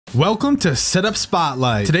Welcome to Setup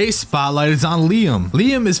Spotlight. Today's spotlight is on Liam.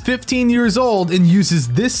 Liam is 15 years old and uses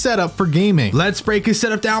this setup for gaming. Let's break his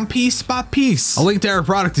setup down piece by piece. A link to our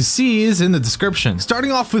product to see is in the description.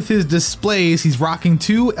 Starting off with his displays, he's rocking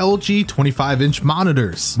two LG 25-inch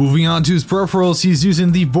monitors. Moving on to his peripherals, he's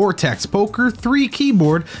using the Vortex Poker 3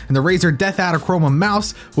 keyboard and the Razer Death Adder Chroma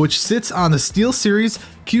mouse, which sits on the SteelSeries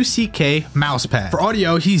QCK mousepad. For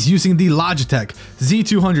audio, he's using the Logitech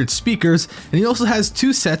Z200 speakers, and he also has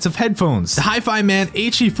two sets of headphones, the Hi-Fi Man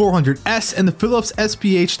HE400S and the Philips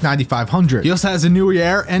SPH 9500. He also has a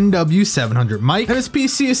Nuaire NW700 mic, and his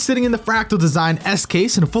PC is sitting in the Fractal Design S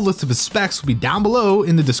case, and a full list of his specs will be down below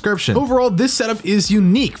in the description. Overall, this setup is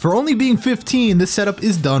unique. For only being 15, this setup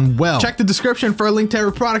is done well. Check the description for a link to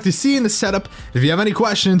every product to see in the setup. If you have any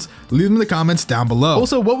questions, leave them in the comments down below.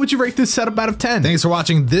 Also, what would you rate this setup out of 10? Thanks for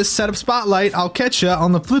watching this setup spotlight. I'll catch ya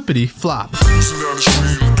on the flippity flop.